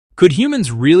Could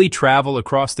humans really travel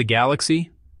across the galaxy?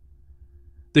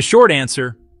 The short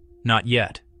answer, not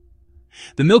yet.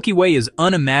 The Milky Way is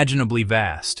unimaginably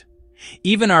vast.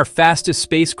 Even our fastest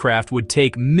spacecraft would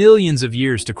take millions of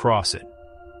years to cross it.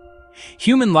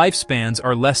 Human lifespans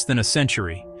are less than a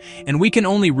century, and we can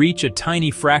only reach a tiny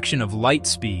fraction of light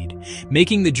speed,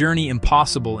 making the journey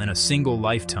impossible in a single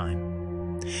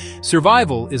lifetime.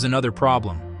 Survival is another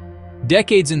problem.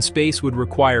 Decades in space would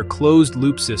require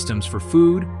closed-loop systems for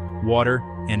food, water,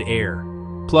 and air,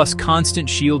 plus constant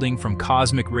shielding from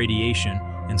cosmic radiation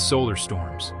and solar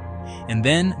storms. And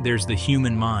then there's the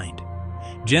human mind.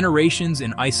 Generations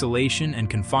in isolation and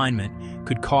confinement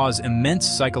could cause immense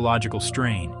psychological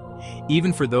strain,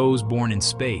 even for those born in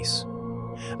space.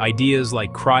 Ideas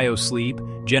like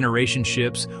cryosleep, generation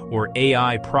ships, or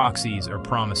AI proxies are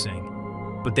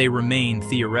promising, but they remain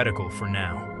theoretical for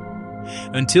now.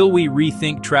 Until we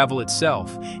rethink travel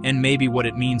itself, and maybe what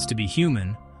it means to be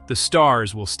human, the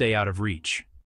stars will stay out of reach.